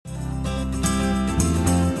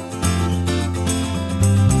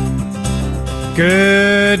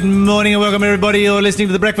Good morning and welcome everybody. You're listening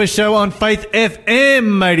to The Breakfast Show on Faith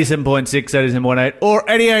FM 87.6, 87.8 or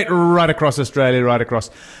 88 right across Australia, right across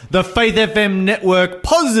the Faith FM network.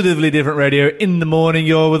 Positively different radio in the morning.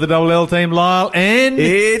 You're with the Double L team, Lyle and...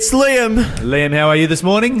 It's Liam. Liam, how are you this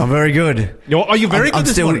morning? I'm very good. Are you very good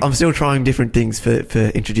this morning? I'm still trying different things for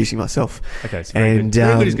introducing myself. Okay, so very good.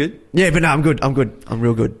 Very good is good. Yeah, but no, I'm good. I'm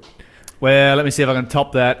real good. Well, let me see if I can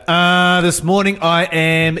top that. This morning I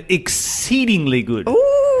am exceedingly good.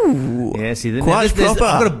 Ooh. Yeah, see, quite proper.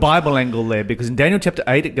 I've got a Bible angle there because in Daniel chapter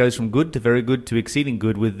 8 it goes from good to very good to exceeding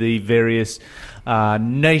good with the various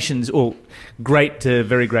nations, or great to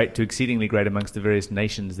very great to exceedingly great amongst the various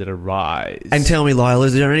nations that arise. And tell me, Lyle,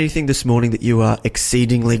 is there anything this morning that you are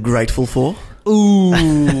exceedingly grateful for? Ooh.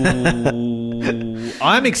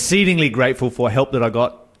 I'm exceedingly grateful for help that I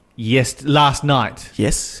got last night.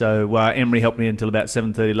 Yes. So Emery helped me until about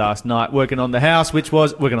 7:30 last night, working on the house,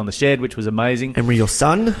 working on the shed, which was amazing. Emery, your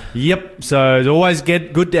son? Yep. So it's always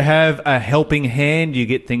good to have a helping hand. You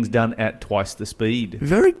get things done at twice the speed.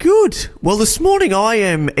 Very good. Well, this morning I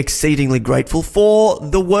am exceedingly grateful for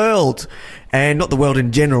the world. And not the world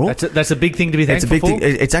in general. That's a big thing to be thankful for. It's a big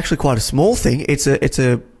thing. It's actually quite a small thing. It's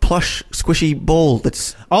a plush, squishy ball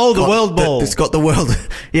that's... Oh, the world ball. It's got the world...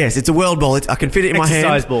 Yes, it's a world ball. I can fit it in my hand.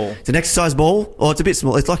 Exercise ball. It's an exercise ball. Oh, it's a bit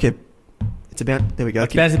small. It's like a... There we go.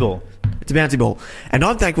 It's a bouncy ball. It's a bouncy ball. And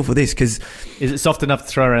I'm thankful for this because... Is it soft enough to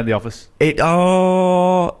throw around the office? It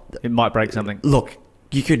might break something. Look,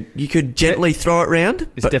 you could gently throw it around.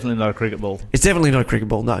 It's definitely not a cricket ball. It's definitely not a cricket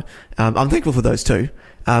ball, no. I'm thankful for those too.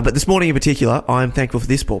 But this morning in particular, I'm thankful for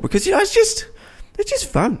this ball because, it's just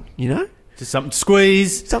fun, Just something to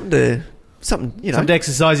squeeze. Something to Something to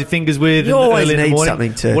exercise your fingers with. You always early in the need morning.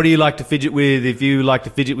 something to... What do you like to fidget with? If you like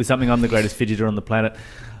to fidget with something, I'm the greatest fidgeter on the planet.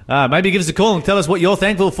 Maybe give us a call and tell us what you're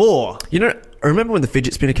thankful for. I remember when the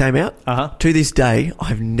fidget spinner came out? Uh-huh. To this day,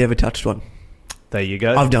 I've never touched one. There you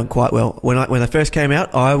go. I've done quite well. When they first came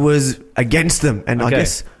out, I was against them, and okay.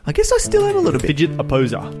 I guess I still am a little bit. Fidget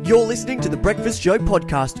opposer. You're listening to The Breakfast Show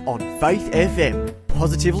podcast on Faith FM.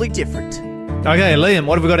 Positively different. Okay, Liam,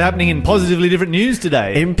 what have we got happening in positively different news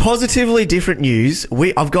today? In positively different news,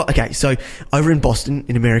 so over in Boston,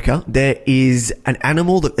 in America, there is an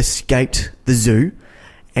animal that escaped the zoo,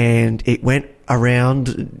 and it went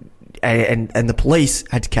around, and the police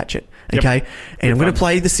had to catch it. Okay, yep. And I'm going to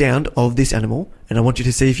play the sound of this animal, and I want you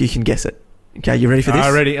to see if you can guess it. Okay, you ready for this?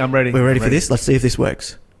 I'm ready. We're ready for this. Let's see if this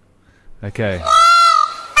works. Okay.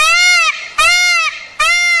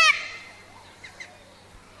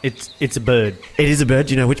 It's a bird. It is a bird.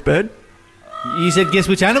 Do you know which bird? You said guess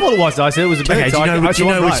which animal it was. I said it was a bird. Okay, so do you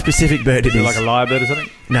know which specific bird it is? Is it like a lyrebird or something?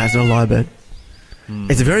 No, it's not a lyrebird.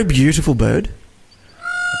 It's a very beautiful bird.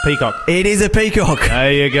 A peacock. It is a peacock.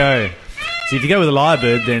 There you go. So if you go with a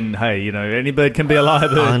lyrebird, then, hey, any bird can be a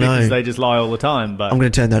lyrebird because they just lie all the time. But I'm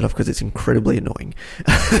going to turn that off because it's incredibly annoying.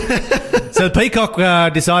 So the peacock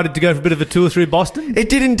decided to go for a bit of a tour through Boston? It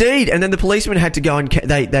did indeed. And then the policemen had to go and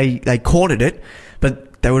they cornered it,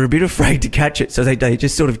 but they were a bit afraid to catch it. So they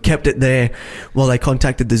just sort of kept it there while they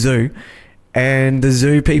contacted the zoo. And the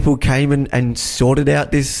zoo people came and sorted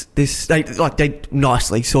out they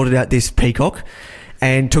nicely sorted out this peacock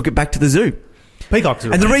and took it back to the zoo. Peacocks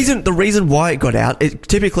are and the reason why it got out, it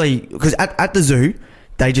typically, because at the zoo,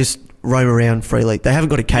 they just roam around freely. They haven't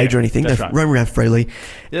got a cage or anything. They roam around freely.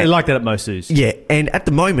 They like that at most zoos. Yeah, and at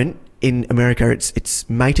the moment in America, it's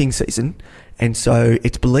mating season, and so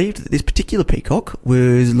it's believed that this particular peacock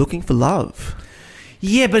was looking for love.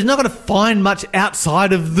 Yeah, but he's not going to find much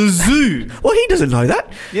outside of the zoo. Well, he doesn't know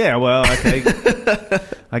that. Yeah, well, okay.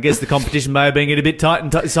 I guess the competition may have been a bit tight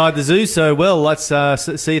inside the zoo, so, let's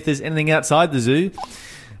see if there's anything outside the zoo.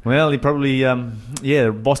 Well, he probably,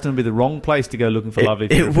 Boston would be the wrong place to go looking for love.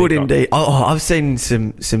 It would indeed. Oh, I've seen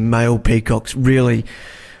some male peacocks really...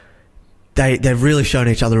 They've really shown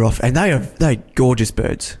each other off, and they're gorgeous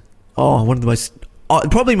birds. Oh, one of the most...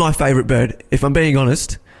 probably my favourite bird, if I'm being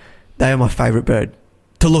honest. They are my favourite bird.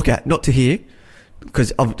 To look at, not to hear,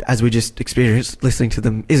 because as we just experienced, listening to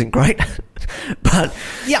them isn't great. But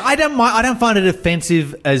yeah, I don't find it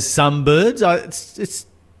offensive as some birds. It's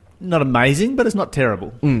not amazing, but it's not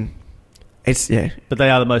terrible. But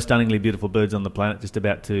they are the most stunningly beautiful birds on the planet, just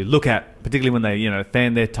about to look at, particularly when they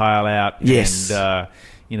fan their tail out. Yes. And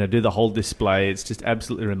do the whole display. It's just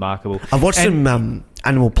absolutely remarkable. I've watched some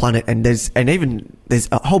Animal Planet, and there's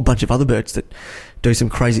a whole bunch of other birds that do some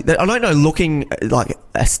crazy... I don't know, looking like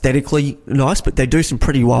aesthetically nice, but they do some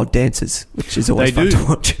pretty wild dances, which is always fun to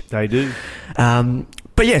watch. They do.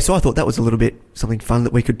 But yeah, so I thought that was a little bit something fun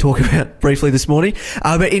that we could talk about briefly this morning.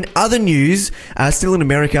 But in other news, still in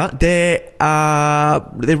America, they're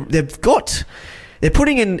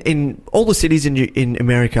putting in all the cities in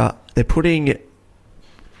America, they're putting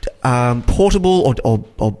portable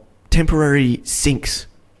or temporary sinks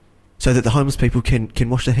so that the homeless people can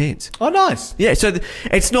wash their hands. Oh, nice. Yeah, so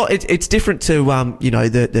it's different to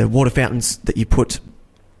the water fountains that you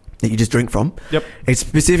just drink from. Yep. It's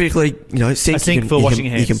specifically a sink for washing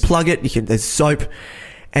hands. You can plug it. There's soap,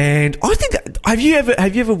 and I think that have you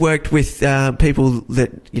ever worked with people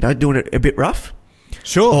that doing it a bit rough?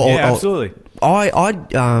 Sure. Absolutely. I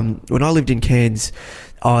when I lived in Cairns,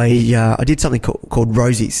 I did something called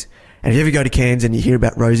Rosie's, and if you ever go to Cairns and you hear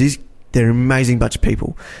about Rosie's, they're an amazing bunch of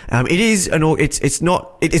people. It's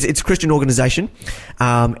a Christian organisation,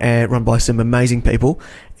 run by some amazing people,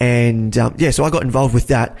 and so I got involved with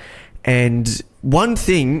that. And one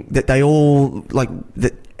thing that they all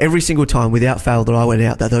that every single time without fail that I went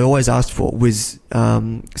out, that they always asked for was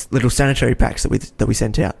little sanitary packs that we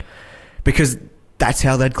sent out, because that's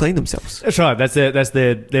how they'd clean themselves. That's right. That's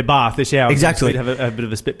their bath, their shower. Exactly. They'd have a bit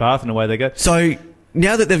of a spit bath, and away they go. So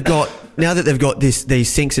now that they've got these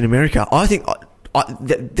sinks in America, I think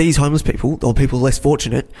these homeless people, or people less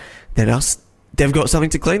fortunate than us, they've got something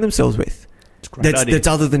to clean themselves with. It's a great idea. That's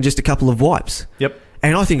other than just a couple of wipes. Yep.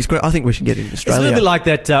 And I think it's great. I think we should get it in Australia. It's a little bit like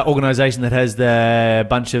that organisation that has the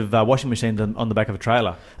bunch of washing machines on the back of a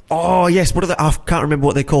trailer. Oh yes, what are they? I can't remember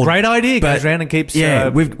what they're called. Great idea. Goes around and keeps. Yeah,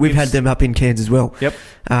 we've had them up in Cairns as well. Yep.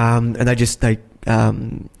 And they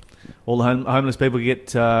all the homeless people get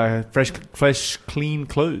fresh, clean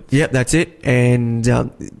clothes. Yep, that's it. And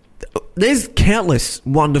there's countless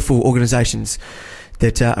wonderful organisations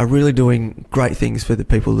that are really doing great things for the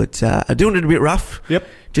people that are doing it a bit rough. Yep.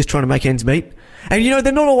 Just trying to make ends meet. And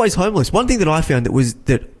they're not always homeless. One thing that I found that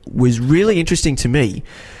was really interesting to me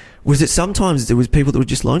was that sometimes there was people that were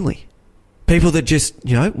just lonely, people that just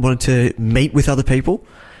wanted to meet with other people.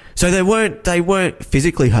 So they weren't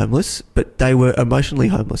physically homeless, but they were emotionally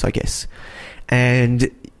homeless, I guess. And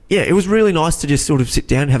yeah, it was really nice to just sort of sit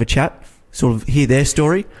down and have a chat, sort of hear their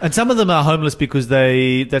story. And some of them are homeless because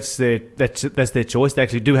that's their choice. They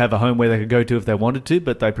actually do have a home where they could go to if they wanted to,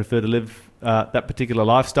 but they prefer to live that particular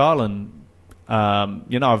lifestyle. And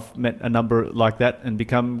I've met a number like that and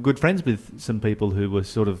become good friends with some people who were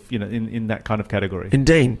sort of in that kind of category.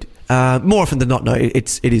 Indeed, more often than not, no,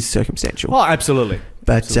 it is circumstantial. Oh, absolutely.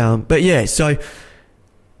 But yeah, so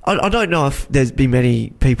I don't know if there's been many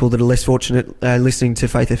people that are less fortunate listening to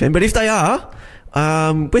Faith FM, but if they are,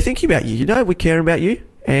 we're thinking about you. We care about you,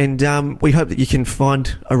 and we hope that you can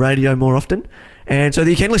find a radio more often, and so that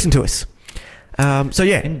you can listen to us. So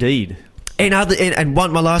yeah, indeed. And my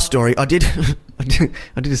last story, I did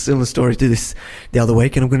a similar story to this the other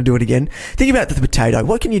week, and I'm going to do it again. Think about the potato.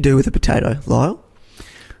 What can you do with a potato, Lyle?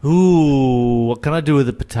 Ooh, what can I do with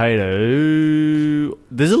a potato?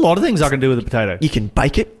 There's a lot of things I can do with a potato. You can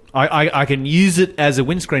bake it. I can use it as a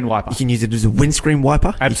windscreen wiper. You can use it as a windscreen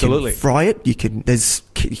wiper. Absolutely. You can fry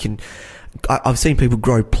it. I've seen people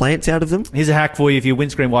grow plants out of them. Here's a hack for you. If your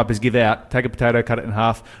windscreen wipers give out, take a potato, cut it in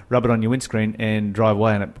half, rub it on your windscreen, and drive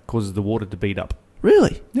away, and it causes the water to bead up.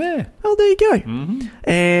 Really? Yeah. Oh, there you go.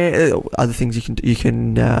 Mm-hmm. Other things you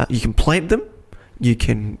can plant them. You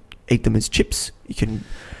can eat them as chips. You can.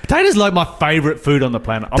 Potatoes are like my favourite food on the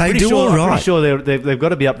planet. I'm pretty sure they've got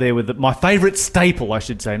to be up there with my favourite staple, I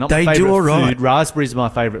should say. Not my favourite food. Raspberries are my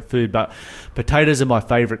favourite food, but potatoes are my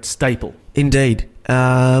favourite staple. Indeed.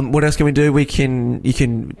 What else can we do? You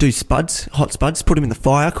can do spuds, hot spuds. Put them in the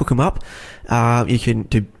fire, cook them up. You can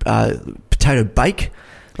do potato bake,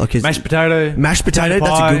 mashed potato. Mashed potato.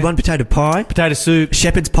 That's a good one. Potato pie. Potato soup.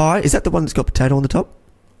 Shepherd's pie. Is that the one that's got potato on the top?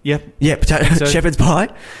 Yep. Yeah, shepherd's pie.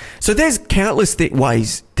 So there's countless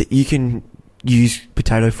ways that you can use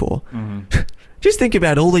potato for. Mm-hmm. Just think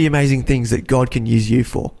about all the amazing things that God can use you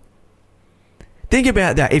for. Think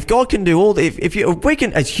about that. If God can do if we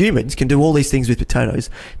can, as humans, can do all these things with potatoes,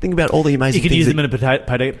 think about all the amazing things. You can use them in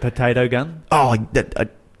a potato gun. Oh,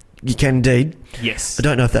 you can indeed. Yes. I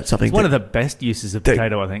don't know if that's something. It's one of the best uses of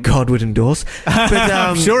potato, I think. God would endorse. But,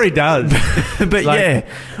 I'm sure he does. But yeah,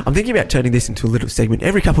 I'm thinking about turning this into a little segment.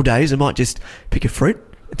 Every couple of days, I might just pick a fruit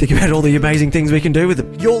and think about all the amazing things we can do with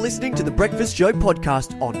them. You're listening to the Breakfast Show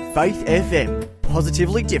podcast on Faith FM.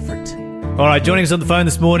 Positively different. All right, joining us on the phone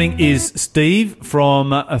this morning is Steve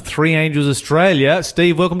from Three Angels Australia.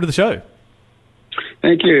 Steve, welcome to the show.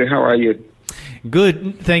 Thank you. How are you?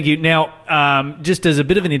 Good, thank you. Now, just as a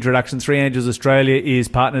bit of an introduction, Three Angels Australia is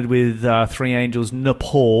partnered with Three Angels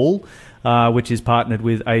Nepal. which is partnered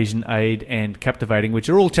with Asian Aid and Captivating, which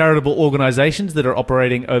are all charitable organisations that are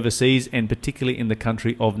operating overseas and particularly in the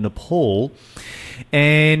country of Nepal.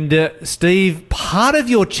 And Steve, part of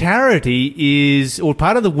your charity is, or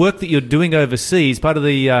part of the work that you're doing overseas, part of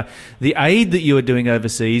the aid that you are doing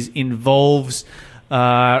overseas involves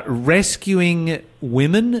rescuing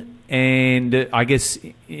women and I guess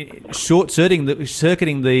circuiting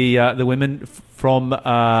the women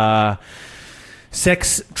from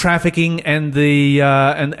sex trafficking and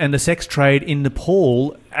the sex trade in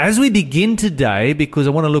Nepal. As we begin today, because I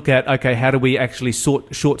want to look at, okay, how do we actually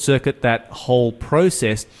short circuit that whole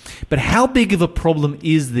process? But how big of a problem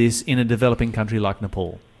is this in a developing country like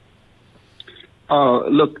Nepal? Oh,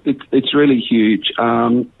 look, it's really huge.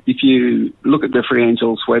 If you look at the Free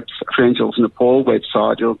Angels Nepal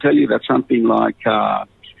website, it'll tell you that something like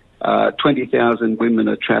 20,000 women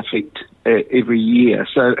are trafficked every year.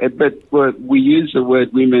 So, but we use the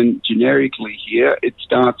word women generically here. It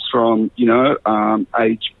starts from,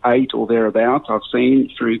 age 8 or thereabouts, I've seen,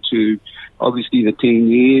 through to obviously the teen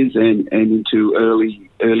years and into early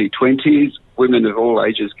 20s. Women of all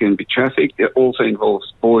ages can be trafficked. It also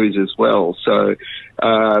involves boys as well. So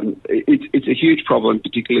it's a huge problem,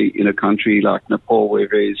 particularly in a country like Nepal where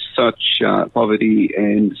there's such poverty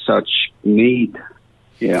and such need.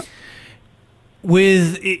 Yeah.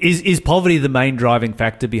 Is poverty the main driving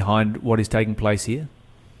factor behind what is taking place here?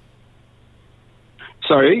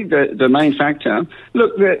 Sorry, the main factor.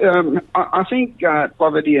 Look, I think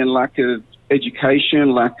poverty and lack of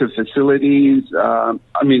education, lack of facilities.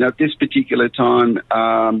 At this particular time,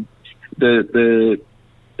 the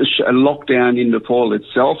lockdown in Nepal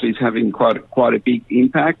itself is having quite a big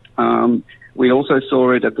impact. We also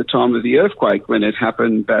saw it at the time of the earthquake when it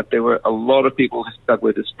happened, that there were a lot of people that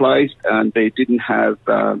were displaced and they didn't have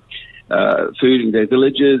food in their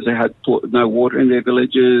villages. They had no water in their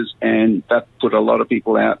villages, and that put a lot of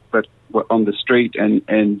people out but were on the street and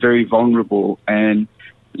very vulnerable. And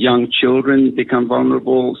young children become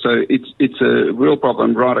vulnerable. So it's a real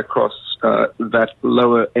problem right across that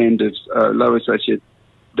lower end of lower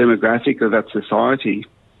socio-demographic of that society.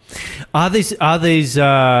 Are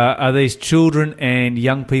these children and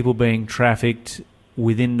young people being trafficked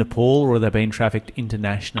within Nepal, or are they being trafficked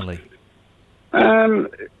internationally?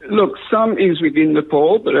 Look, some is within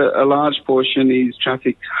Nepal, but a large portion is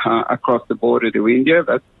trafficked across the border to India.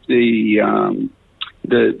 That's the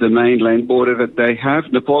main land border that they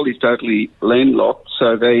have. Nepal is totally landlocked,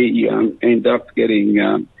 so they end up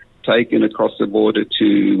getting taken across the border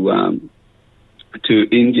to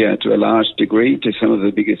India to a large degree, to some of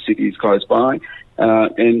the biggest cities close by.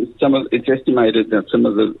 And it's estimated that some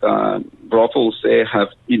of the brothels there have,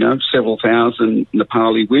 several thousand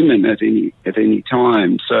Nepali women at any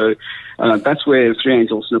time. So that's where Three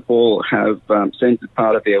Angels Nepal have centered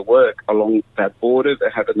part of their work along that border. They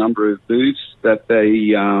have a number of booths that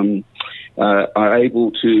they are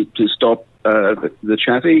able to stop the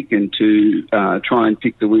traffic and to try and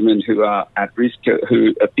pick the women who are at risk,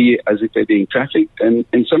 who appear as if they're being trafficked. And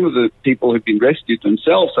some of the people who've been rescued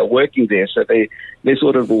themselves are working there, so they're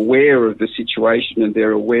sort of aware of the situation and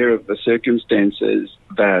they're aware of the circumstances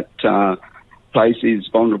that places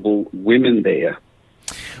vulnerable women there.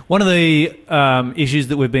 One of the issues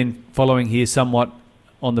that we've been following here somewhat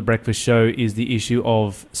on The Breakfast Show is the issue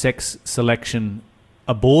of sex selection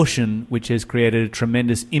abortion, which has created a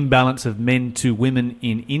tremendous imbalance of men to women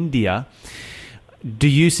in India. Do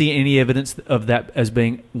you see any evidence of that as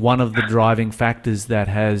being one of the driving factors that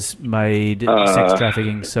has made sex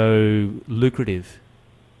trafficking so lucrative?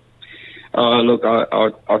 Look,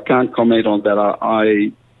 I can't comment on that.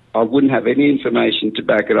 I wouldn't have any information to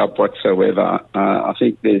back it up whatsoever. I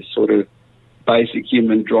think there's sort of basic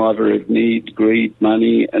human driver of need, greed,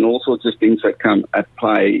 money, and all sorts of things that come at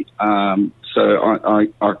play. So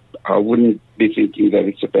I wouldn't be thinking that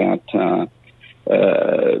it's about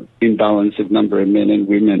imbalance of number of men and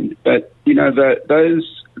women. But,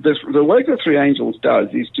 the work that Three Angels does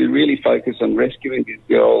is to really focus on rescuing these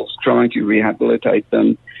girls, trying to rehabilitate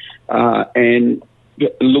them, and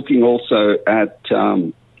looking also at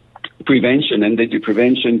prevention, and they do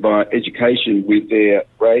prevention by education with their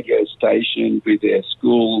radio station, with their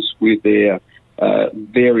schools, with their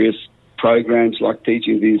various programs, like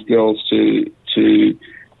teaching these girls to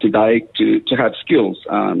bake, to have skills,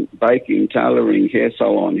 baking, tailoring, hair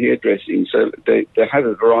salon, hairdressing. So they have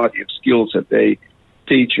a variety of skills that they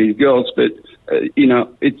teach these girls. But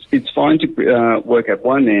it's fine to work at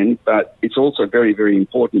one end, but it's also very, very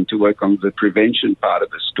important to work on the prevention part of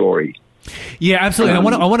the story. Yeah, absolutely.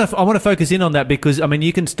 I want to focus in on that because I mean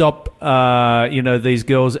you can stop these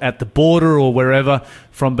girls at the border or wherever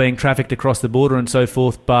from being trafficked across the border and so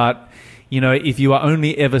forth, but if you are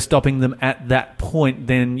only ever stopping them at that point,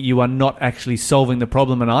 then you are not actually solving the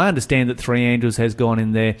problem. And I understand that Three Angels has gone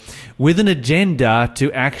in there with an agenda to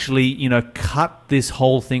actually, cut this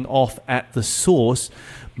whole thing off at the source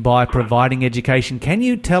by providing education. Can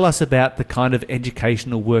you tell us about the kind of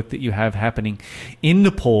educational work that you have happening in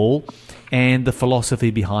Nepal and the philosophy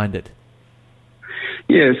behind it?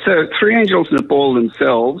 Yeah, so Three Angels Nepal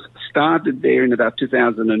themselves started there in about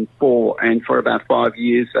 2004, and for about 5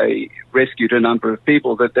 years they rescued a number of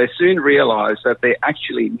people, but they soon realised that they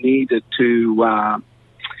actually needed to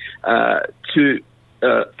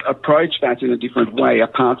approach that in a different way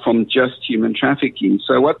apart from just human trafficking.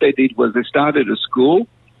 So what they did was they started a school,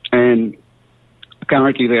 and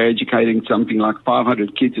currently they're educating something like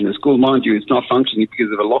 500 kids in a school. Mind you, it's not functioning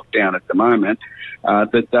because of a lockdown at the moment,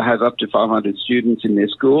 but they have up to 500 students in their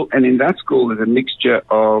school. And in that school, there's a mixture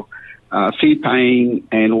of fee-paying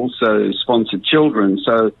and also sponsored children.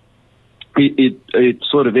 So it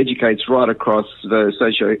sort of educates right across the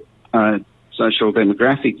social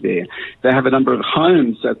demographic there. They have a number of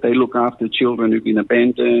homes that they look after children who've been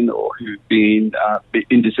abandoned or who've been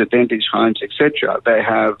in disadvantaged homes, etc. They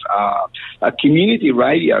have a community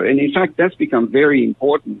radio, and in fact that's become very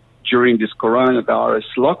important during this coronavirus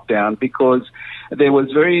lockdown because there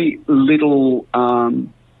was very little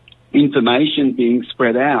information being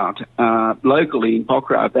spread out locally in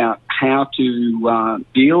Pokhara about how to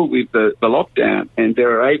deal with the lockdown, and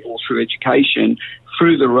they're able through education,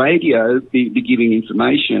 through the radio, be giving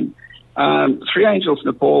information. Three Angels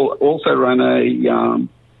Nepal also run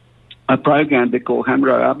a program they call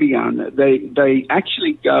Hamro Abhiyan. They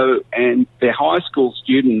actually go and their high school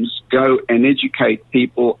students go and educate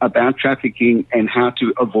people about trafficking and how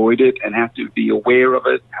to avoid it and how to be aware of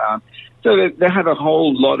it. So they have a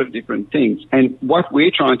whole lot of different things. And what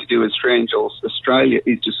we're trying to do as Three Angels Australia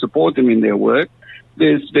is to support them in their work.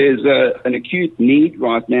 There's an acute need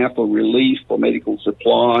right now for relief, for medical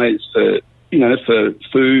supplies, for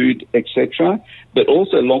food, etc. But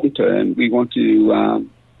also long term, we want to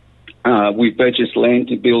we've purchased land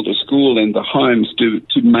to build a school and the homes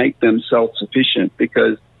to make them self-sufficient,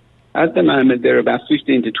 because at the moment they're about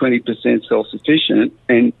 15 to 20% self-sufficient,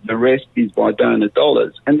 and the rest is by donor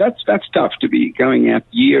dollars. And that's tough to be going out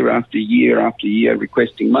year after year after year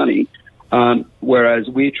requesting money. Whereas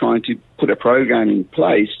we're trying to put a program in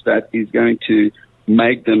place that is going to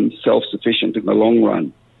make them self-sufficient in the long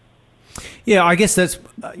run. Yeah, I guess that's,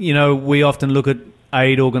 we often look at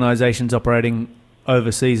aid organisations operating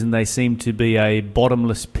overseas and they seem to be a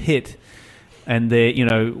bottomless pit, and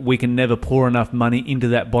we can never pour enough money into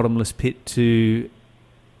that bottomless pit to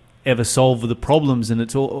ever solve the problems, and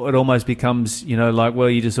it almost becomes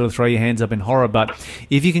you just sort of throw your hands up in horror. But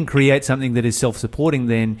if you can create something that is self-supporting,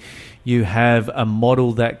 then you have a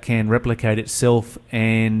model that can replicate itself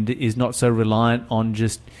and is not so reliant on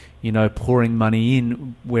just pouring money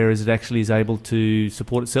in, whereas it actually is able to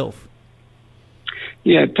support itself.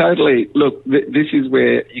 Yeah, totally. Look, this is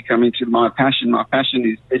where you come into my passion. My passion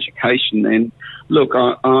is education, and look,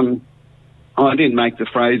 I didn't make the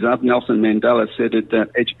phrase up. Nelson Mandela said it, that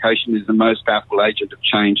education is the most powerful agent of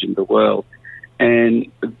change in the world. And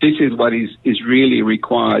this is what is really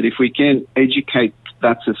required. If we can educate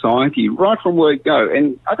that society right from word go,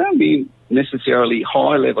 and I don't mean necessarily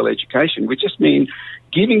high-level education, we just mean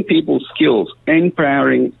giving people skills,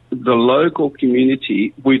 empowering the local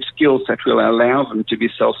community with skills that will allow them to be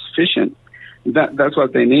self-sufficient. That's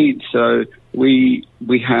what they need. So we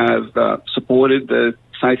have supported the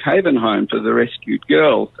Safe Haven home for the rescued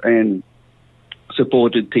girls and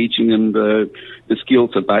supported teaching them the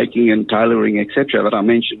skills of baking and tailoring, etc., that I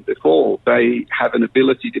mentioned before. They have an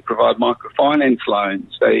ability to provide microfinance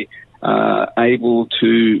loans. They are able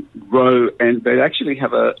to grow, and they actually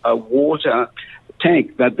have a water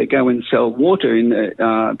tank that they go and sell water in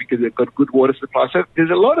because they've got good water supply. So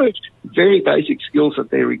there's a lot of very basic skills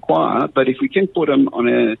that they require, but if we can put them on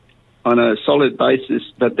a solid basis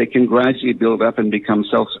that they can gradually build up and become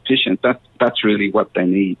self-sufficient, that's really what they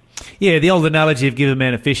need. Yeah, the old analogy of give a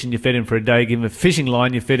man a fish and you fed him for a day, give him a fishing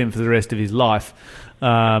line, you fed him for the rest of his life.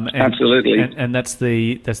 Absolutely. And that's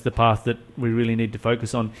the path that we really need to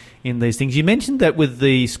focus on in these things. You mentioned that with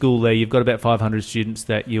the school there, you've got about 500 students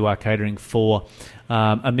that you are catering for,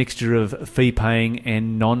 a mixture of fee-paying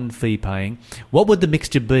and non-fee paying. What would the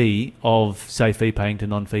mixture be of, say, fee-paying to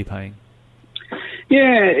non-fee paying?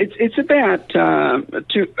 Yeah, it's about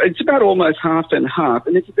almost half and half,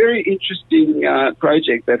 and it's a very interesting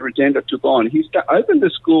project that Rajendra took on. He opened the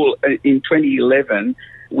school in 2011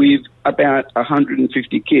 with about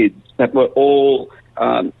 150 kids that were all,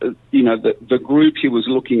 the group he was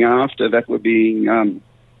looking after that were being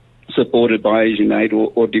supported by Asian Aid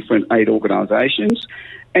or different aid organisations.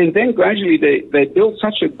 And then gradually they built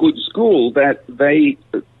such a good school that they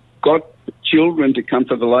got children to come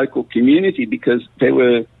to the local community because they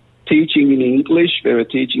were teaching in English, they were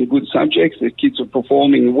teaching good subjects, the kids were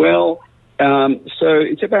performing well. So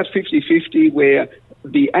it's about 50-50 where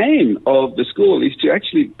the aim of the school is to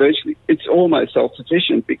actually it's almost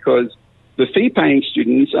self-sufficient because the fee-paying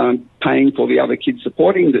students are paying for the other kids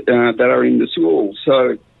supporting that are in the school.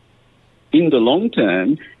 So in the long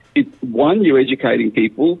term, one, you're educating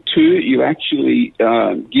people. Two, you're actually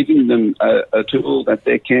giving them a tool that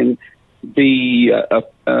they can be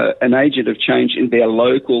an agent of change in their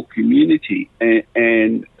local community.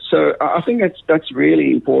 And so I think that's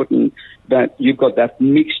really important that you've got that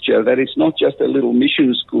mixture, that it's not just a little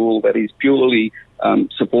mission school that is purely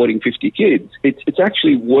supporting 50 kids. It's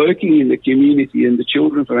actually working in the community, and the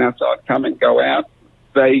children from outside come and go out.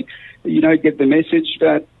 They, get the message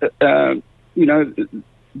that,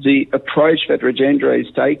 the approach that Rajendra is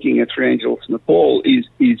taking at Three Angels Nepal is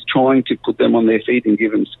trying to put them on their feet and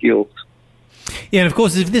give them skills. Yeah, and of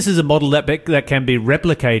course, if this is a model that can be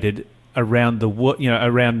replicated around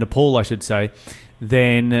around Nepal, I should say,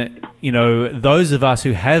 then those of us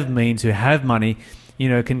who have means, who have money,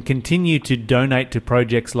 can continue to donate to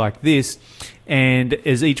projects like this, and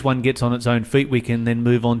as each one gets on its own feet, we can then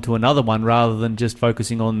move on to another one rather than just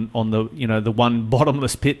focusing on the the one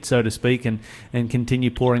bottomless pit, so to speak, and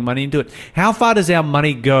continue pouring money into it. How far does our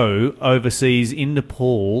money go overseas in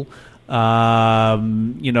Nepal?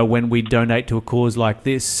 When we donate to a cause like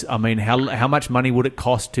this, I mean, how much money would it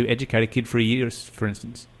cost to educate a kid for a year, for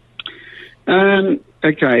instance?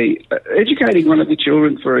 Educating one of the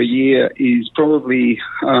children for a year is probably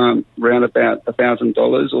around about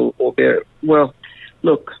 $1,000 or there. Well,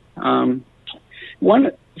 look, sponsoring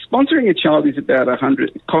a child is about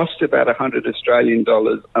costs about 100 Australian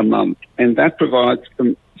dollars a month, and that provides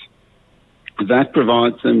them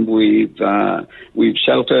with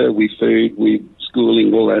shelter, with food, with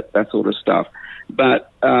schooling, all that sort of stuff.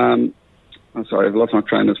 But I'm sorry, I've lost my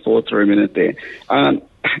train of thought for a minute there.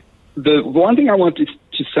 The one thing I want to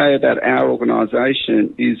say about our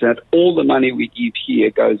organisation is that all the money we give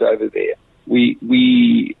here goes over there.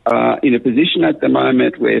 We are in a position at the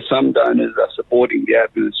moment where some donors are supporting the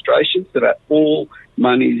administration, so that all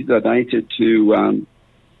money donated to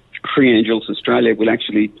Three Angels Australia will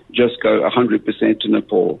actually just go 100% to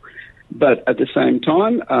Nepal. But at the same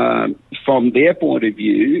time, from their point of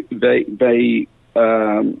view, they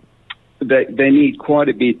need quite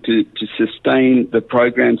a bit to sustain the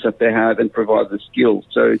programs that they have and provide the skills.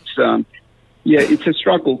 So it's a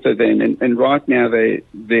struggle for them. And right now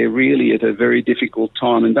they're really at a very difficult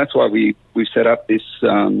time. And that's why we've set up this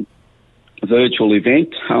virtual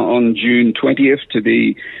event on June 20th to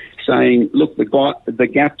be saying, look, the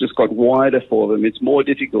gap just got wider for them. It's more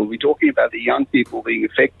difficult. We're talking about the young people being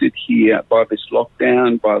affected here by this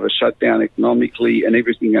lockdown, by the shutdown economically and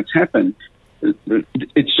everything that's happened.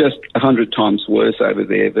 It's just 100 times worse over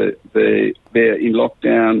there. They're in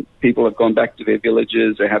lockdown. People have gone back to their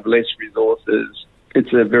villages. They have less resources.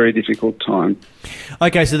 It's a very difficult time.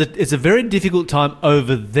 Okay, so it's a very difficult time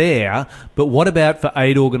over there, but what about for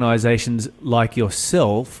aid organisations like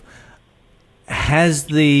yourself? Has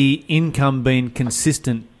the income been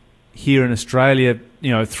consistent here in Australia,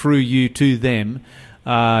 through you to them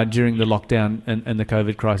during the lockdown and the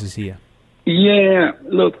COVID crisis here? Yeah,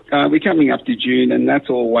 look, we're coming up to June, and that's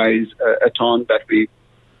always a time that we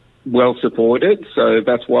well supported. So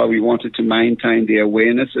that's why we wanted to maintain the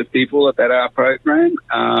awareness of people about our program.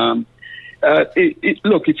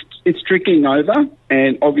 It's trickling over,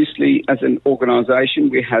 and obviously, as an organisation,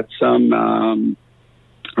 we had some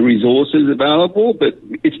resources available, but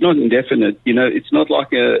it's not indefinite. It's not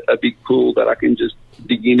like a big pool that I can just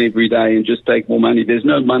dig in every day and just take more money. There's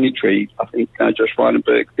no money tree, I think Josh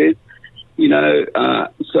Frydenberg said.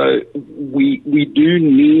 So we do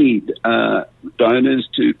need donors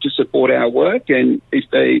to support our work, and if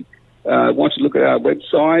they want to look at our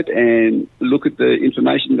website and look at the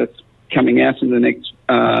information that's coming out in the next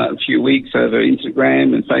few weeks over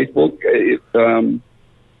Instagram and Facebook,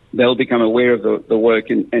 they'll become aware of the work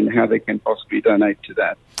and how they can possibly donate to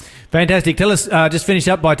that. Fantastic. Tell us, just finish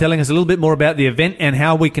up by telling us a little bit more about the event and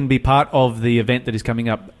how we can be part of the event that is coming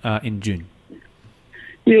up in June.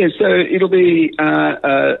 Yeah, so it'll be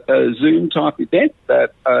a Zoom-type event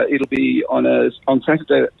that it'll be on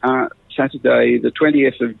Saturday, the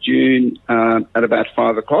 20th of June at about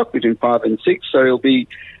 5 o'clock, between 5 and 6. So it'll be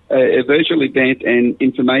a virtual event, and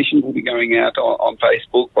information will be going out on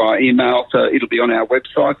Facebook by email, so it'll be on our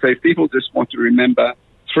website. So if people just want to remember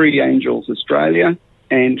Free Angels Australia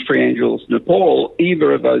and Free Angels Nepal,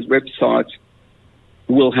 either of those websites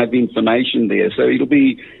will have information there. So it'll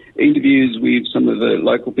be interviews with some of the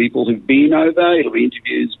local people who've been over. It'll be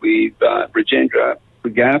interviews with Rajendra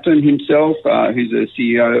Bhagathan himself, who's the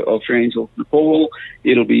CEO of Free Angels Nepal.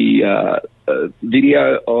 It'll be a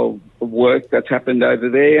video of work that's happened over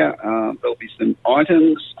there. There'll be some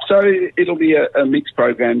items. So it'll be a mixed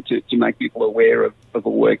program to make people aware of the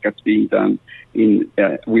work that's being done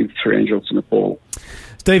with Free Angels Nepal.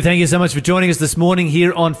 Steve, thank you so much for joining us this morning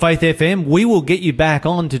here on Faith FM. We will get you back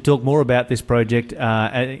on to talk more about this project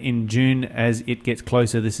in June as it gets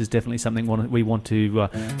closer. This is definitely something we want to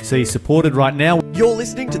see supported right now. You're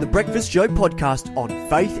listening to the Breakfast Show podcast on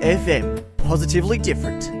Faith FM. Positively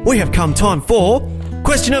different. We have come time for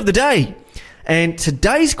Question of the Day. And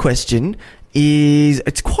today's question is,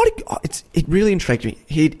 it really intrigued me.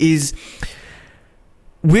 It is,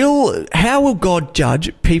 how will God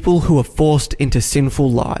judge people who are forced into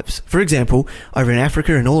sinful lives? For example, over in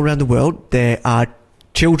Africa and all around the world, there are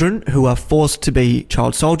children who are forced to be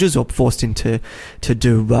child soldiers or forced to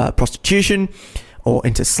do prostitution or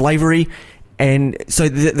into slavery. And so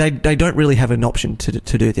they don't really have an option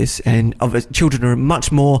to do this. And children are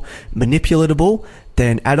much more manipulatable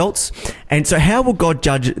than adults. And so how will God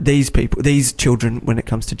judge these children, when it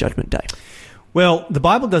comes to Judgment Day? Well, the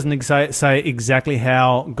Bible doesn't say exactly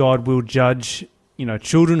how God will judge,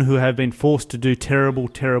 children who have been forced to do terrible,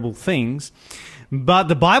 terrible things. But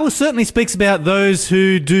the Bible certainly speaks about those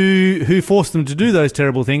who forced them to do those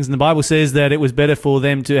terrible things. And the Bible says that it was better for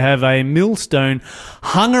them to have a millstone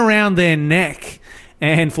hung around their neck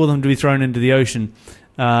and for them to be thrown into the ocean.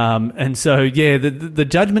 And so, the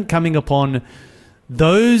judgment coming upon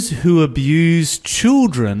those who abuse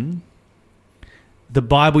children, the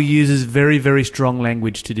Bible uses very, very strong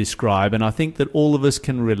language to describe, and I think that all of us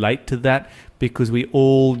can relate to that because we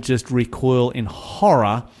all just recoil in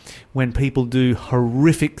horror when people do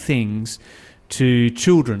horrific things to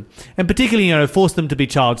children. And particularly, force them to be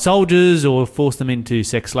child soldiers or force them into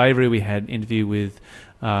sex slavery. We had an interview with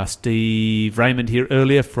Steve Raymond here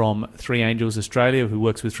earlier from Free Angels Australia, who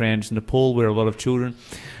works with Free Angels Nepal, where a lot of children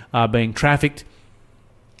are being trafficked.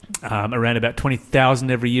 Around about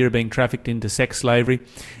 20,000 every year are being trafficked into sex slavery.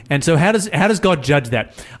 And so how does God judge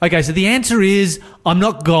that? Okay, so the answer is, I'm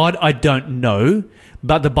not God, I don't know,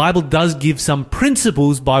 but the Bible does give some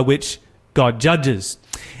principles by which God judges.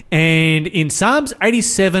 And in Psalms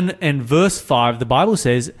 87 and verse 5, the Bible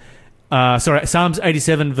says, Psalms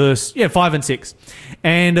 87 verse 5 and 6,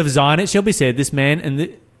 and of Zion it shall be said,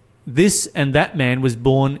 this and that man was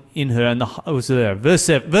born in her. And verse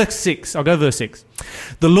 6. I'll go verse 6.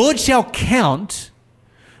 The Lord shall count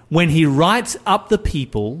when he writes up the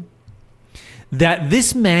people that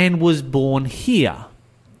this man was born here.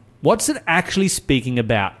 What's it actually speaking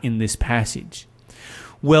about in this passage?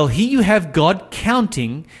 Well, here you have God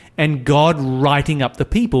counting and God writing up the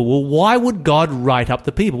people. Well, why would God write up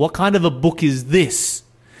the people? What kind of a book is this?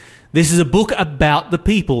 This is a book about the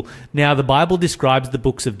people. Now, the Bible describes the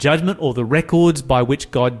books of judgment, or the records by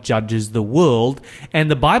which God judges the world. And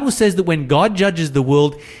the Bible says that when God judges the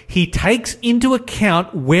world, he takes into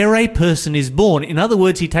account where a person is born. In other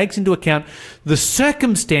words, he takes into account the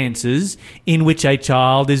circumstances in which a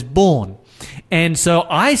child is born. And so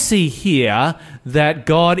I see here that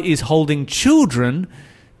God is holding children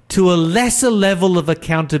to a lesser level of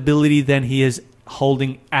accountability than he is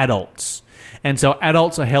holding adults. And so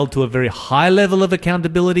adults are held to a very high level of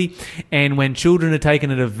accountability. And when children are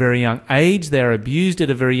taken at a very young age, they're abused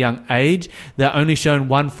at a very young age, they're only shown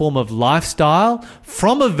one form of lifestyle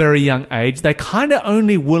from a very young age, they kind of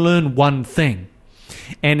only will learn one thing.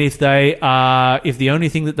 And if the only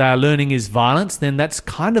thing that they are learning is violence, then that's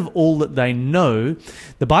kind of all that they know.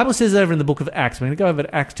 The Bible says over in the book of Acts, we're going to go over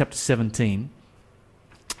to Acts chapter 17,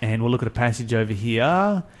 and we'll look at a passage over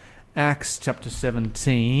here. Acts chapter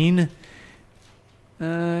 17.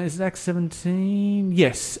 Is it Acts 17?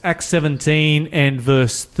 Yes, Acts 17 and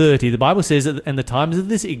verse 30. The Bible says that in the times of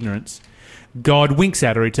this ignorance, God winks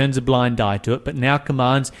at or he turns a blind eye to it, but now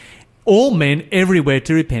commands all men everywhere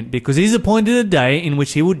to repent, because he's appointed a day in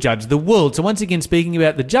which he will judge the world. So once again, speaking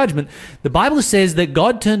about the judgment, the Bible says that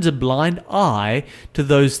God turns a blind eye to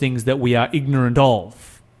those things that we are ignorant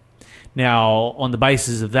of. Now, on the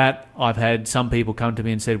basis of that, I've had some people come to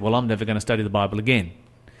me and said, well, I'm never going to study the Bible again,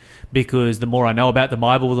 because the more I know about the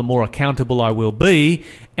Bible, the more accountable I will be,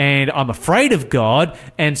 and I'm afraid of God,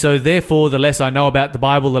 and so therefore the less I know about the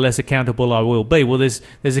Bible, the less accountable I will be. Well, there's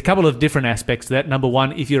a couple of different aspects to that. Number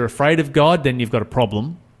one, if you're afraid of God, then you've got a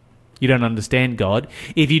problem. you don't understand God.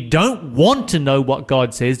 If you don't want to know what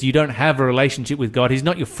God says, you don't have a relationship with God. He's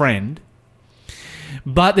not your friend.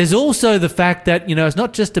 But there's also the fact that, it's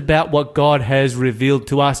not just about what God has revealed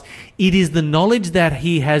to us. It is the knowledge that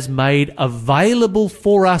he has made available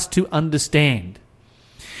for us to understand.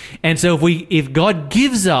 And so if God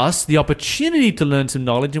gives us the opportunity to learn some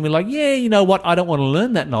knowledge and we're like, yeah, you know what, I don't want to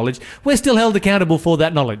learn that knowledge, we're still held accountable for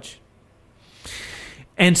that knowledge.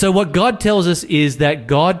 And so what God tells us is that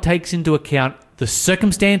God takes into account the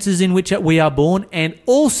circumstances in which we are born and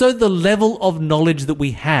also the level of knowledge that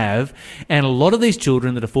we have. And a lot of these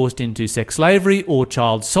children that are forced into sex slavery or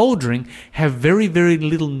child soldiering have very, very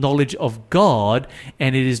little knowledge of God,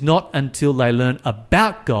 and it is not until they learn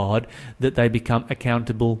about God that they become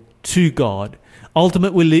accountable to God.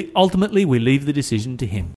 Ultimately, we leave the decision to him.